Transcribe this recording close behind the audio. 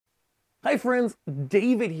Hi friends,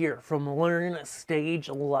 David here from Learn Stage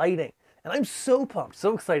Lighting. And I'm so pumped,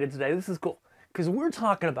 so excited today. This is cool because we're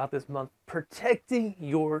talking about this month protecting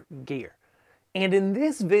your gear. And in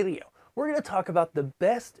this video, we're going to talk about the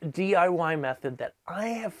best DIY method that I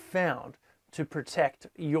have found to protect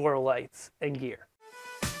your lights and gear.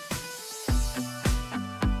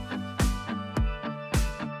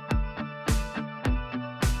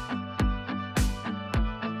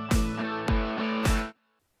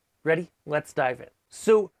 Ready? Let's dive in.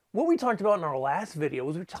 So what we talked about in our last video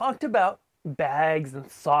was we talked about bags and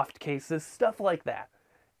soft cases, stuff like that.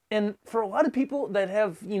 And for a lot of people that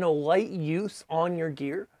have, light use on your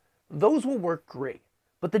gear, those will work great.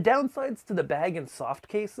 But the downsides to the bag and soft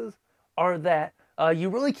cases are that you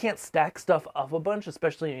really can't stack stuff up a bunch,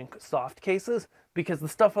 especially in soft cases, because the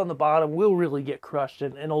stuff on the bottom will really get crushed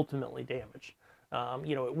and ultimately damaged.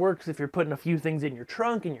 It works if you're putting a few things in your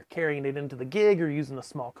trunk and you're carrying it into the gig or using a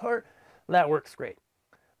small cart. That works great.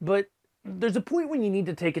 But there's a point when you need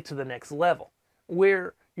to take it to the next level,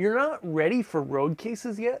 where you're not ready for road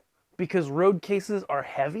cases yet, because road cases are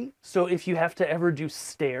heavy. So if you have to ever do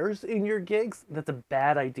stairs in your gigs, that's a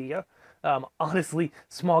bad idea. Honestly,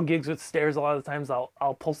 small gigs with stairs, a lot of the times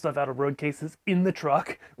I'll pull stuff out of road cases in the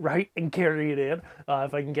truck, right, and carry it in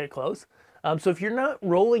if I can get close. So if you're not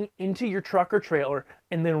rolling into your truck or trailer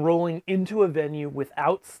and then rolling into a venue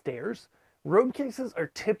without stairs, road cases are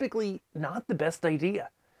typically not the best idea.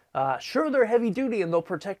 Sure, they're heavy duty and they'll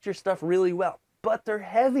protect your stuff really well, but they're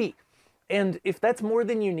heavy. And if that's more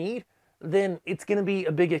than you need, then it's going to be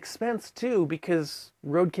a big expense too, because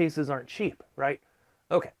road cases aren't cheap, right?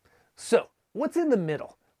 Okay, so what's in the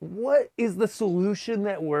middle? What is the solution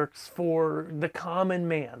that works for the common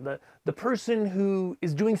man, the person who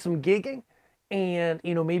is doing some gigging and,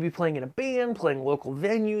 maybe playing in a band, playing local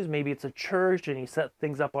venues, maybe it's a church and you set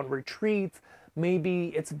things up on retreats,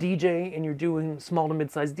 maybe it's DJ and you're doing small to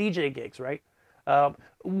mid-sized DJ gigs, right?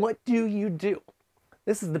 What do you do?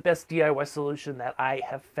 This is the best DIY solution that I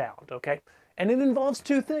have found, okay? And it involves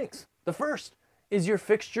two things. The first is your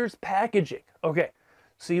fixture's packaging. Okay,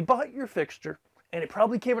 so you bought your fixture and it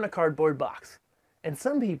probably came in a cardboard box. And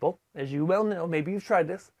some people, as you well know, maybe you've tried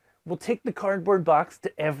this, will take the cardboard box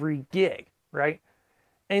to every gig, right?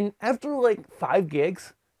 And after like 5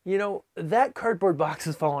 gigs, that cardboard box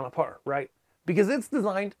is falling apart, right? Because it's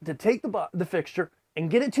designed to take the fixture and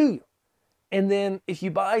get it to you. And then if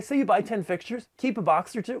you say you buy 10 fixtures, keep a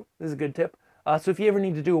box or two. This is a good tip. So if you ever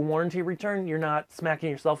need to do a warranty return, you're not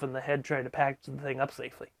smacking yourself in the head trying to package the thing up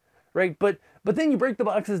safely, right? But then you break the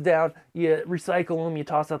boxes down, you recycle them, you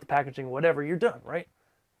toss out the packaging, whatever, you're done, right?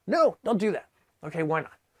 No, don't do that. Okay, why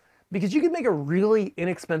not? Because you can make a really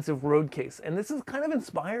inexpensive road case, and this is kind of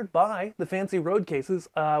inspired by the fancy road cases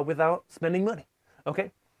without spending money,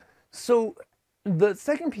 okay? So the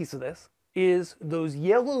second piece of this is those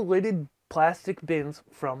yellow lidded plastic bins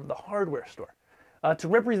from the hardware store. To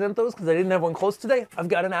represent those, because I didn't have one close today, I've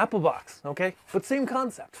got an Apple box, okay? But same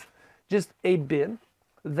concept. Just a bin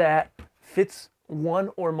that fits one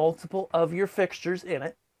or multiple of your fixtures in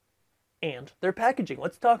it and their packaging.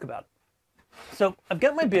 Let's talk about it. So I've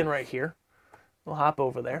got my bin right here. I'll hop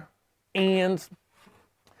over there. And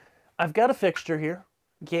I've got a fixture here,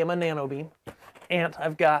 Gamma Nano Beam, and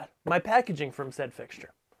I've got my packaging from said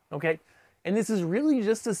fixture, okay? And this is really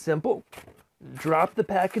just as simple. Drop the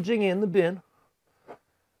packaging in the bin,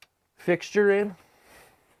 fixture in,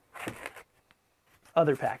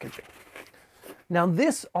 other packaging. Now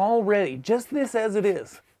this already, just this as it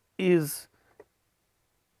is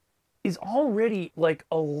already like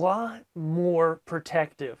a lot more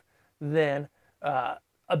protective than a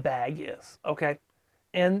bag is, okay?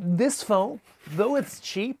 And this foam, though it's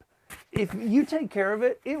cheap, if you take care of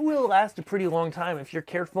it, it will last a pretty long time if you're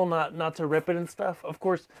careful not to rip it and stuff. Of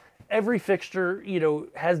course, every fixture,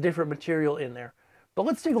 has different material in there. But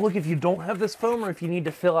let's take a look if you don't have this foam or if you need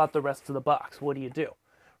to fill out the rest of the box. What do you do?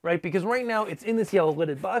 Right? Because right now it's in this yellow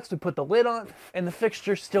lidded box. We put the lid on and the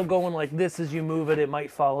fixture's still going like this. As you move it, it might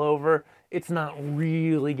fall over. It's not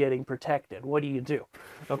really getting protected. What do you do?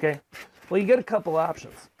 Okay? Well, you get a couple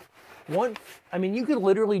options. One, you could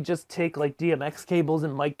literally just take like DMX cables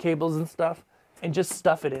and mic cables and stuff and just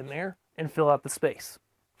stuff it in there and fill out the space.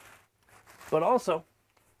 But also,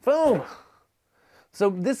 foam. So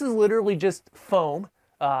this is literally just foam.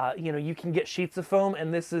 You can get sheets of foam,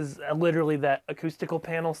 and this is literally that acoustical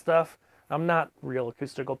panel stuff. Not real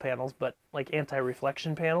acoustical panels, but like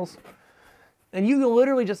anti-reflection panels. And you can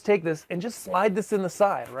literally just take this and just slide this in the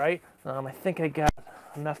side, right? I think I got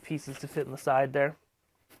enough pieces to fit in the side there.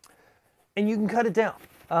 And you can cut it down.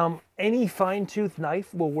 Any fine-tooth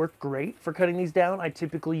knife will work great for cutting these down. I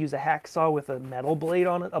typically use a hacksaw with a metal blade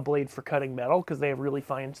on it, a blade for cutting metal, because they have really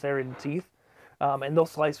fine serrated teeth, and they'll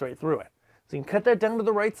slice right through it. So you can cut that down to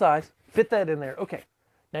the right size, fit that in there. Okay,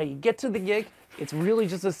 now you get to the gig. It's really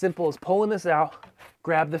just as simple as pulling this out,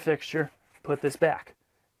 grab the fixture, put this back.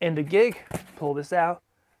 End of gig, pull this out,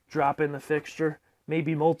 drop in the fixture,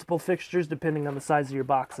 maybe multiple fixtures depending on the size of your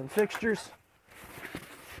box and fixtures.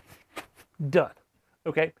 Done.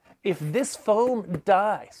 Okay, if this foam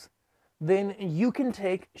dies, then you can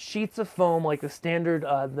take sheets of foam like the standard,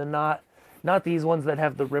 not these ones that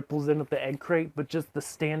have the ripples in it, the egg crate, but just the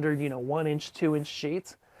standard, 1 inch, 2 inch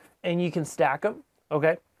sheets, and you can stack them,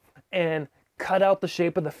 okay, and cut out the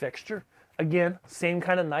shape of the fixture. Again, same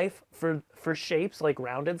kind of knife for shapes like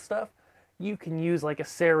rounded stuff. You can use like a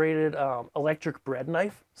serrated electric bread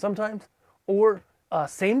knife sometimes, or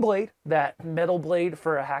same blade, that metal blade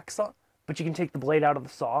for a hacksaw, but you can take the blade out of the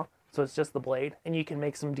saw, so it's just the blade, and you can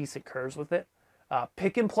make some decent curves with it.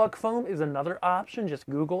 Pick and pluck foam is another option. Just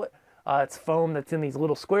Google it. It's foam that's in these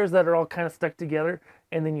little squares that are all kind of stuck together,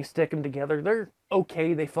 and then you stick them together. They're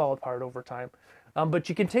okay. They fall apart over time. But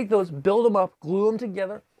you can take those, build them up, glue them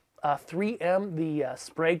together. 3M, the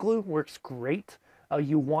spray glue, works great.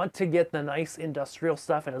 You want to get the nice industrial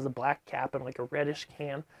stuff. It has a black cap and like a reddish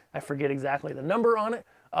can. I forget exactly the number on it,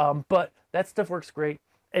 but that stuff works great.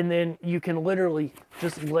 And then you can literally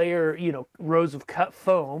just layer, rows of cut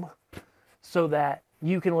foam so that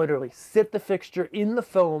you can literally sit the fixture in the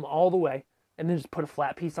foam all the way and then just put a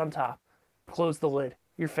flat piece on top, close the lid,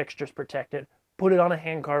 your fixture's protected, put it on a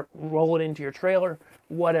handcart, roll it into your trailer,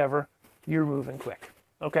 whatever, you're moving quick.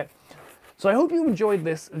 Okay, so I hope you enjoyed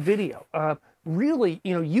this video. Really,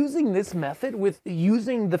 using this method with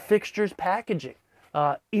using the fixture's packaging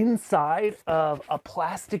inside of a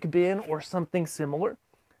plastic bin or something similar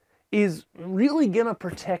is really gonna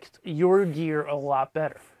protect your gear a lot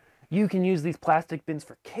better. You can use these plastic bins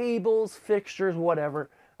for cables, fixtures, whatever.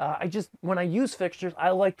 When I use fixtures,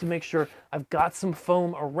 I like to make sure I've got some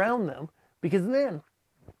foam around them, because then,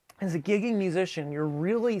 as a gigging musician, you're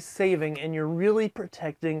really saving and you're really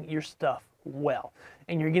protecting your stuff well.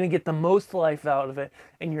 And you're gonna get the most life out of it,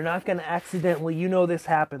 and you're not gonna accidentally, this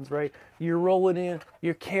happens, right? You're rolling in,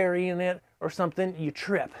 you're carrying it or something, you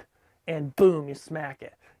trip, and boom, you smack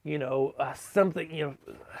it.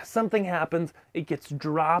 Something happens, it gets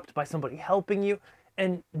dropped by somebody helping you,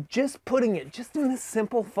 and just putting it just in this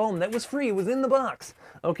simple foam that was free, it was in the box,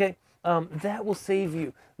 okay? That will save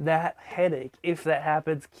you that headache if that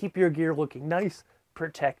happens. Keep your gear looking nice,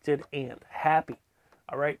 protected, and happy.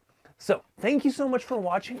 All right? So, thank you so much for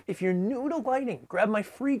watching. If you're new to lighting, grab my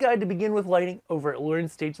free guide to begin with lighting over at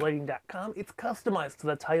learnstagelighting.com. It's customized to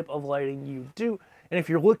the type of lighting you do. And if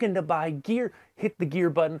you're looking to buy gear, hit the gear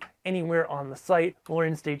button anywhere on the site,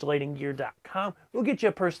 learnstagelightinggear.com. We'll get you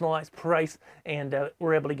a personalized price, and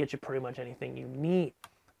we're able to get you pretty much anything you need.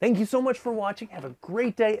 Thank you so much for watching. Have a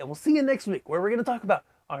great day, and we'll see you next week, where we're going to talk about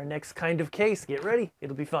our next kind of case. Get ready.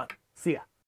 It'll be fun. See ya.